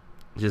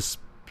 Just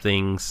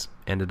things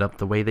ended up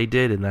the way they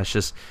did, and that's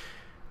just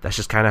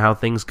kind of how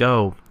things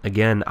go.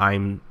 Again,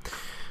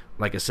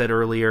 like I said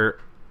earlier,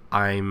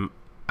 I'm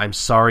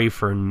sorry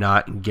for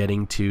not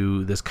getting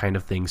to this kind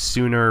of thing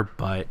sooner,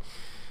 but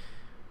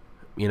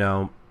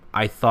I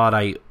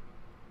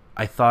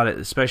thought,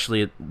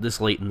 especially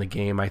this late in the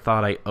game, I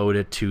thought I owed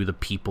it to the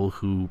people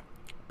who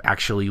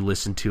actually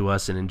listened to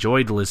us and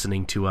enjoyed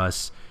listening to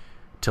us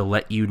to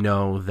let you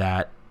know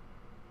that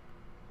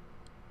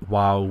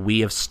while we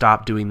have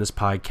stopped doing this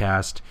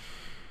podcast,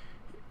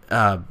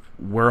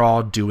 we're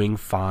all doing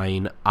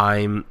fine.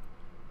 I'm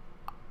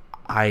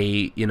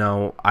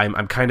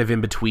kind of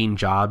in between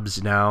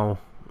jobs now,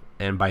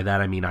 and by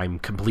that I mean I'm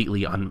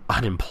completely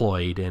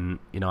unemployed, and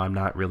I'm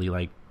not really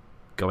like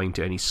going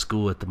to any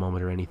school at the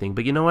moment or anything.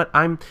 But you know what?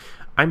 I'm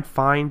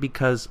fine,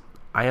 because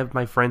I have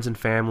my friends and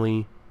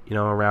family,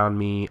 around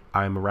me.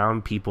 I'm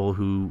around people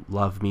who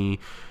love me.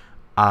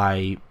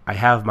 I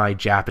have my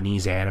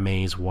Japanese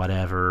animes,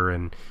 whatever,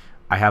 and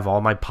I have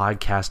all my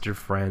podcaster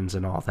friends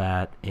and all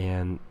that.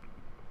 And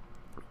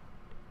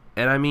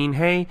I mean,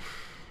 hey,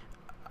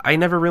 I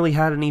never really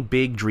had any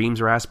big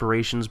dreams or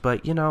aspirations,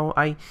 but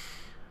I'm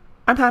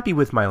happy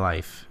with my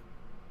life.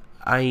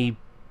 Man,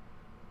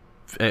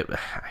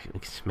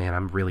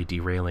 I'm really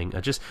derailing.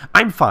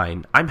 I'm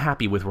fine. I'm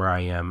happy with where I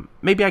am.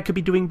 Maybe I could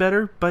be doing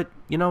better, but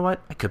you know what?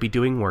 I could be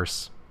doing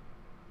worse.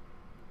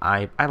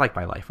 I like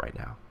my life right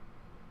now.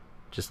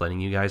 Just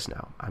letting you guys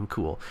know. I'm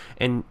cool.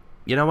 And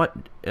you know what?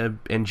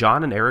 And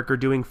John and Eric are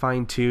doing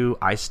fine too.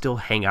 I still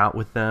hang out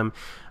with them.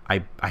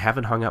 I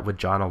haven't hung out with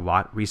John a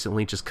lot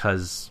recently, just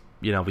because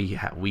we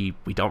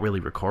don't really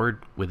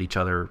record with each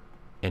other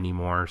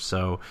anymore.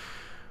 So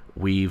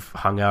we've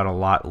hung out a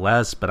lot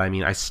less, but I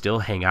mean, I still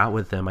hang out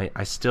with him.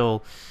 I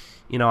still,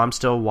 I'm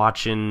still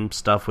watching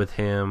stuff with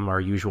him,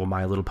 our usual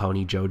My Little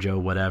Pony, JoJo,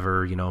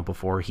 whatever,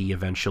 before he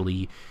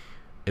eventually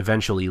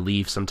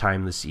leaves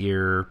sometime this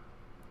year.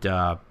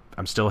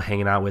 I'm still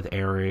hanging out with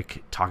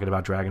Eric, talking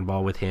about Dragon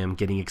Ball with him,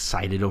 getting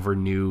excited over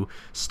new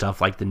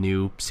stuff like the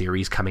new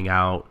series coming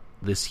out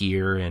this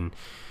year, and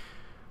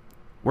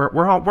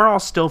we're all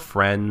still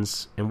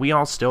friends, and we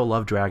all still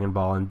love Dragon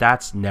Ball, and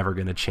that's never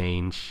going to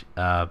change.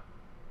 The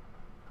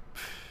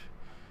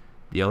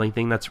only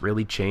thing that's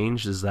really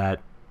changed is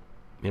that,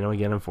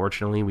 again,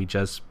 unfortunately, we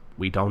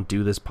don't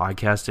do this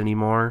podcast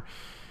anymore.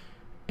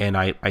 And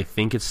I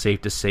think it's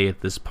safe to say at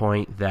this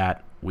point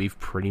that we've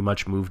pretty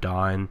much moved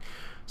on.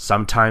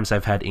 Sometimes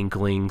I've had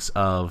inklings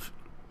of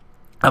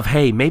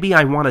hey, maybe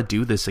I want to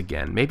do this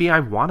again. Maybe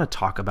I want to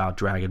talk about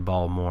Dragon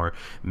Ball more.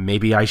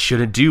 Maybe I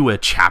shouldn't do a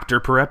chapter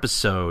per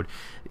episode.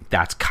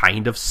 That's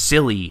kind of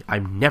silly.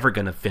 I'm never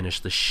going to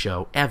finish the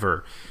show,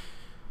 ever.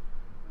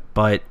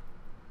 But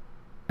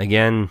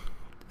again,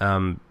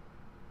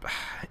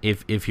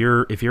 if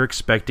you're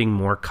expecting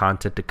more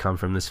content to come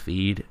from this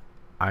feed,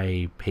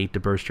 I hate to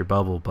burst your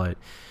bubble, but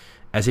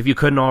as if you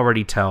couldn't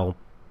already tell,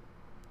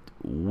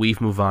 we've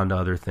moved on to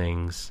other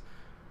things.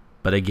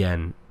 But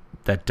again,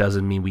 that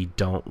doesn't mean we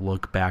don't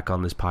look back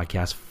on this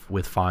podcast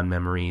with fond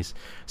memories.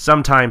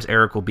 Sometimes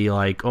Eric will be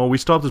like, oh, we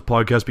stopped this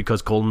podcast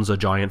because Colton's a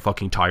giant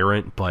fucking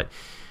tyrant, but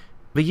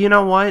you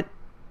know what?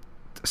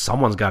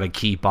 Someone's got to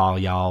keep all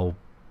y'all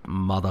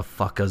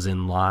motherfuckers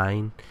in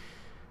line.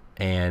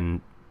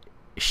 And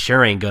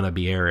sure ain't gonna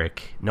be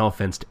Eric. No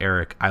offense to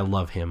Eric, I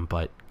love him,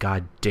 but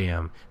god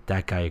damn,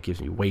 that guy gives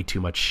me way too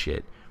much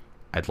shit.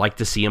 I'd like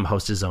to see him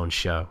host his own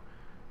show.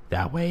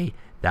 That way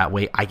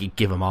I could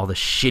give him all the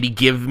shit he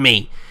give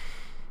me.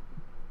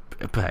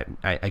 But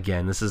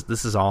again, this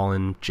is all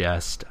in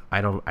jest.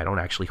 I don't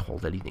actually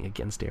hold anything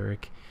against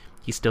Eric.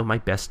 He's still my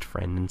best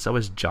friend, and so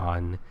is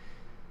John.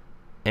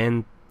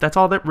 And that's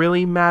all that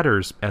really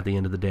matters at the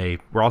end of the day.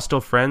 We're all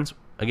still friends.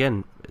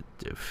 Again,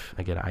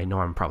 I know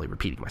I'm probably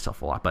repeating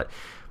myself a lot, but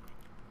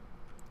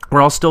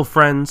we're all still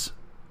friends.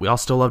 We all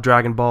still love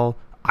Dragon Ball.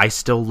 I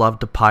still love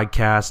to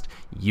podcast.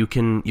 You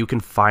can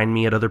find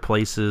me at other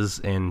places,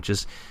 and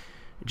just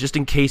just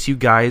in case you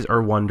guys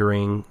are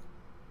wondering,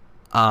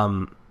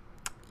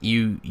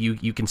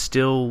 you can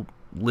still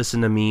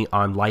listen to me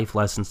on Life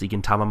Lessons, the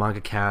Gintama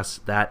Manga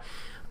Cast. That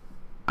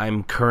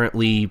I'm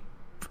currently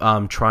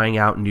trying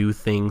out new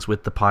things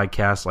with the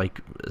podcast,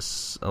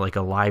 like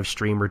a live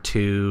stream or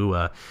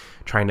two,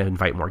 trying to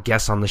invite more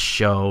guests on the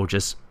show.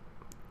 Just,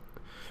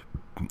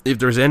 if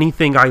there's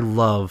anything I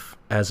love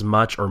as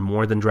much or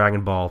more than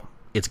Dragon Ball,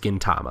 it's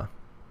Gintama.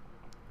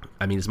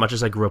 I mean, as much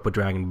as I grew up with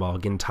Dragon Ball,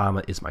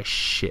 Gintama is my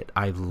shit.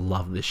 I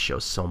love this show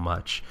so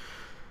much.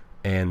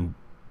 And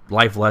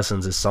Life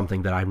Lessons is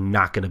something that I'm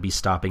not going to be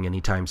stopping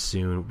anytime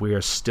soon. We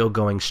are still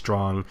going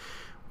strong.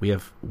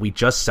 We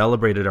just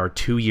celebrated our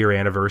 2-year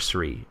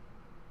anniversary.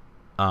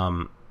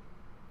 I'm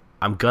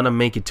going to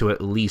make it to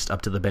at least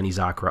up to the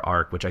Benizakura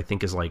arc, which I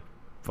think is like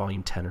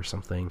volume 10 or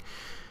something.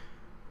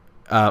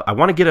 I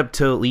want to get up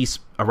to at least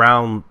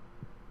around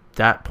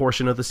that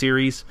portion of the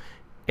series.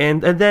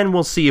 And then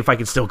we'll see if I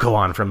can still go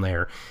on from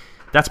there.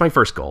 That's my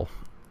first goal.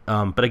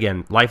 But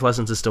again, Life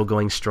Lessons is still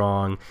going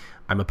strong.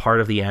 I'm a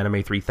part of the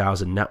Anime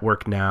 3000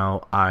 network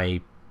now.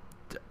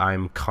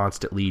 I'm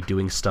constantly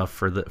doing stuff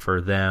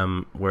for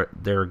them. Where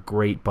they're a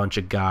great bunch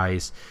of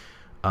guys.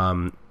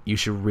 You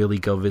should really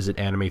go visit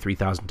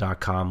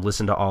anime3000.com.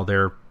 Listen to all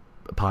their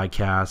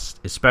podcasts,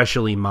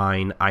 especially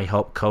mine. I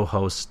help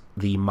co-host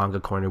the Manga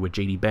Corner with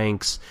JD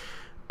Banks,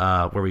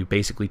 where we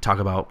basically talk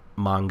about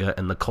manga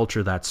and the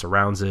culture that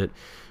surrounds it.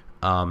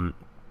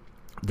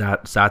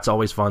 That's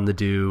always fun to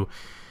do.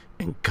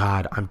 And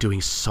God, I'm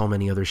doing so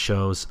many other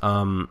shows.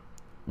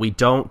 We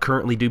don't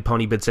currently do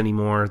Pony Bits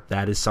anymore.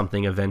 That is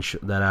something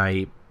that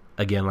I,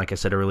 again, like I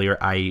said earlier,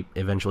 I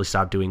eventually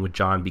stopped doing with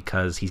John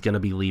because he's going to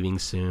be leaving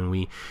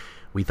soon.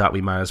 We thought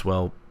we might as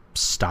well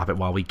stop it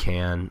while we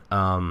can.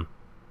 I'm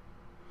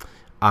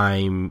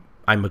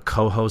a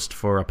co-host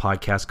for a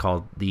podcast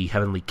called the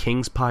Heavenly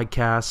Kings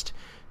podcast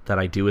that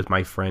I do with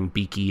my friend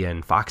Beaky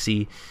and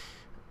Foxy,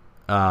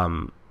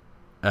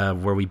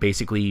 where we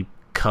basically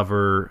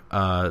cover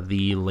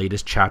the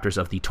latest chapters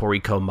of the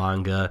Toriko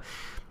manga.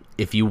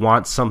 If you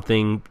want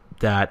something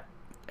that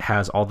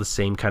has all the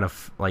same kind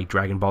of like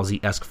Dragon Ball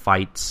Z-esque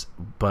fights,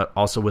 but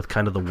also with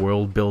kind of the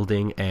world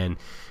building and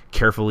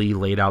carefully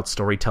laid out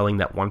storytelling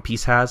that One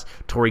Piece has,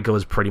 Toriko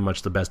is pretty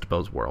much the best of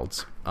both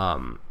worlds.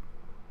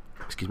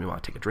 Excuse me while I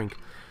take a drink.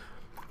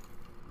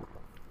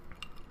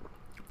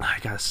 I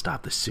gotta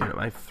stop this soon.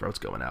 My throat's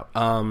going out.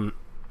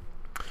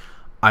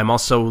 I'm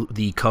also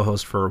the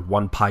co-host for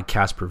One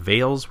Podcast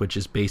Prevails, which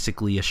is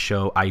basically a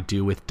show I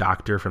do with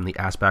Doctor from the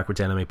Ass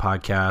Backwards Anime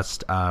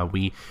Podcast.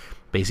 We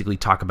basically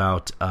talk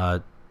about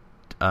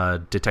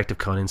Detective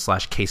Conan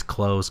 / Case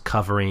Closed,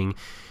 covering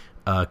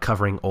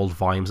old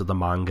volumes of the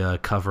manga,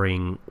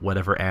 covering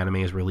whatever anime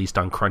is released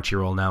on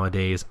Crunchyroll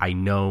nowadays. I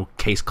know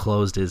Case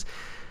Closed is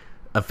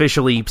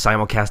officially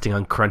simulcasting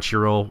on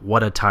Crunchyroll.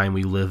 What a time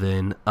we live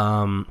in.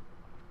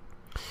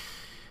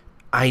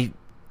 I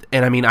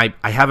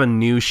have a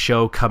new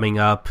show coming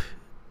up,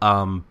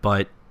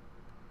 but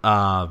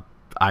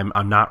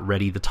I'm not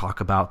ready to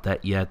talk about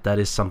that yet. That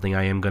is something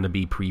I am going to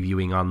be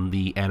previewing on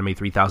the Anime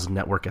 3000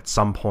 network at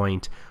some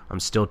point. I'm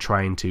still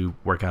trying to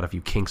work out a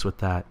few kinks with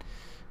that.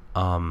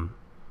 Again,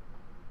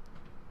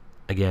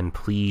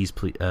 please,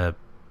 I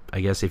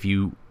guess if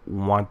you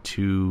want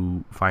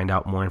to find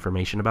out more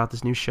information about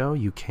this new show,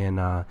 you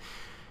can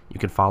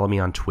follow me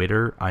on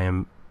Twitter. I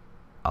am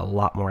a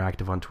lot more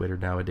active on Twitter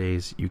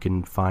nowadays. You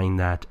can find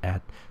that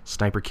at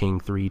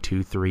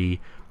SniperKing323.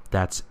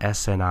 That's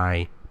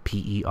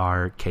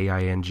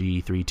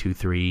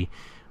SNIPERKING323.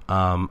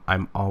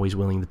 I'm always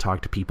willing to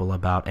talk to people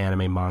about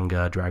anime,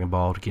 manga, Dragon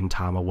Ball,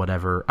 Gintama,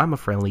 whatever. I'm a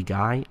friendly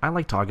guy. I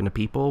like talking to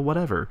people,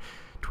 whatever.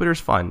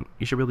 Twitter's fun.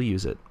 You should really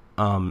use it.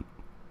 And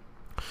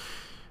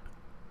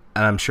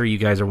I'm sure you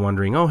guys are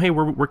wondering, oh, hey,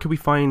 where can we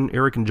find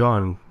Eric and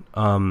John?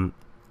 I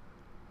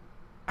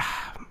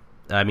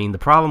mean, the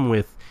problem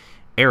with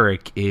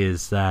Eric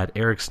is that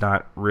Eric's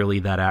not really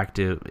that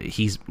active.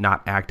 He's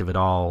not active at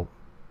all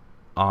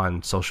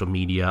on social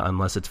media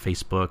unless it's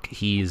Facebook.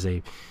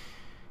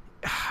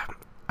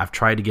 I've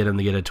tried to get him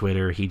to get a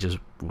Twitter. He just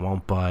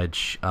won't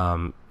budge.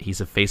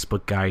 He's a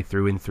Facebook guy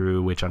through and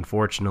through, which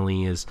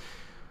unfortunately is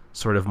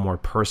sort of more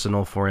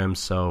personal for him.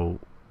 So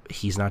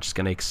he's not just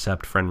going to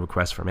accept friend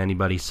requests from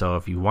anybody. So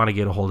if you want to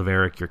get a hold of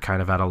Eric, you're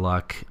kind of out of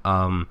luck.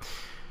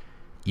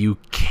 You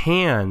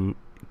can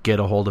get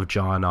a hold of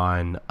John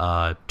on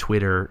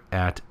Twitter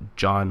at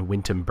John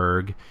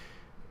Wintenberg.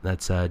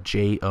 That's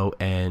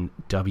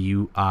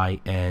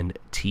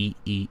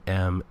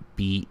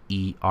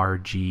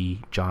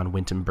JONWINTEMBERG, John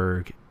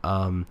Wintenberg.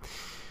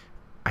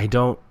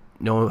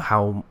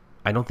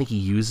 I don't think he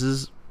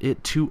uses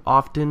it too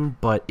often,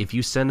 but if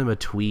you send him a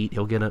tweet,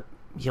 he'll get a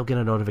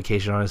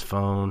notification on his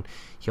phone.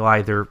 He'll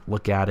either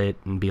look at it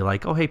and be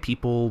like, oh, hey,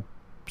 people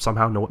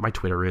somehow know what my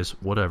Twitter is,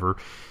 whatever.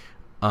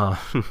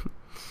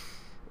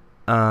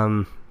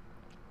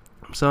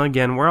 So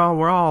again, we're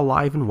all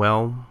alive and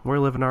well. We're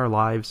living our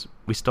lives.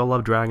 We still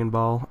love Dragon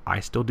Ball.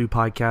 I still do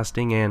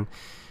podcasting, and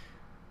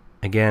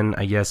again,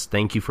 I guess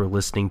thank you for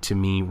listening to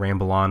me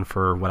ramble on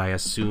for what I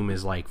assume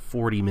is like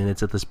 40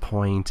 minutes at this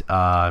point.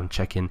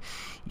 Checking.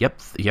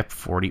 Yep,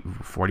 40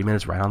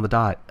 minutes right on the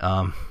dot.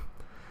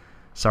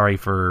 Sorry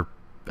for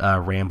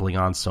rambling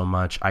on so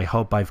much. I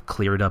hope I've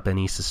cleared up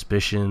any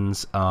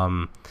suspicions.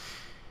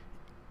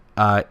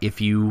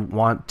 If you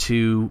want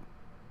to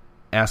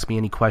ask me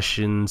any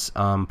questions,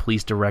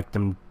 please direct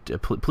them.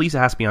 Please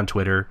ask me on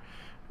Twitter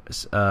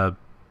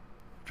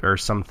or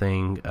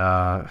something.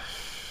 I'm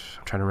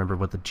trying to remember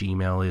what the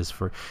Gmail is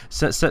for.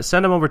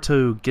 Send them over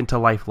to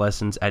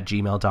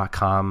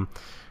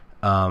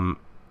gentilifelessons@gmail.com.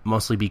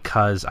 Mostly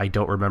because I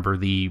don't remember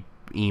the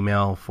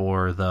email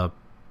for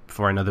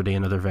Another Day,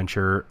 Another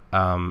Venture.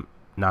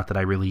 Not that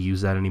I really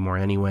use that anymore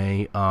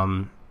anyway.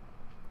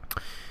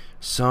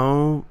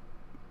 So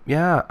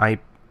yeah, I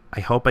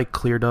hope I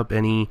cleared up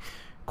any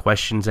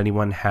questions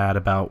anyone had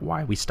about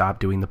why we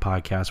stopped doing the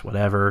podcast,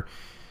 whatever.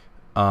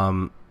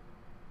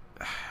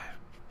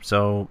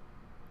 So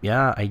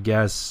yeah, I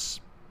guess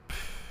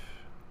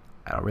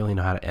I don't really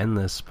know how to end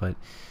this, but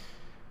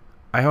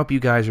I hope you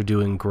guys are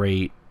doing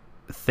great.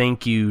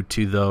 Thank you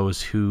to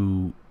those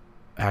who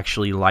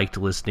actually liked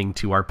listening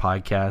to our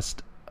podcast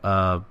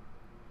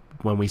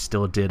when we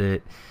still did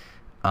it.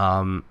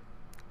 I'm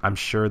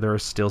sure there are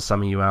still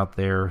some of you out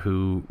there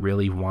who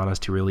really want us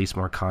to release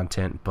more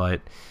content,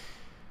 but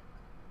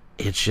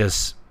it's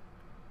just,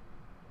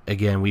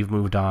 again, we've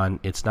moved on.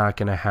 It's not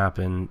going to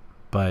happen,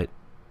 but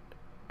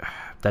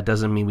that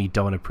doesn't mean we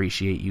don't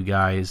appreciate you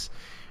guys.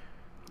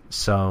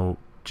 So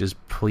just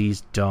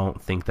please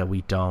don't think that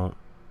we don't.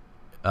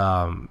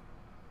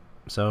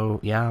 So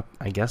yeah,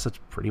 I guess that's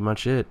pretty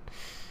much it.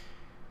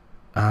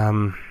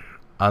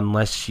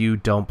 Unless you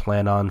don't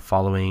plan on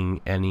following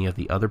any of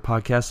the other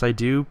podcasts I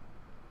do,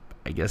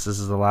 I guess this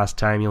is the last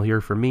time you'll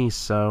hear from me.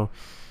 So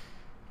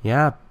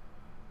yeah,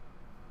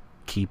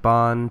 keep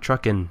on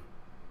trucking.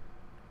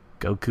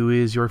 Goku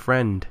is your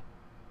friend.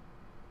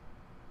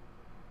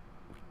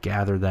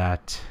 Gather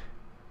that.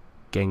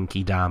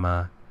 Genki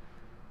Dama.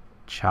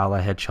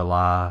 Chala He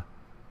Chala.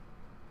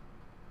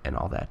 And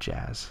all that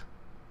jazz.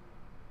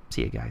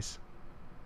 See you guys.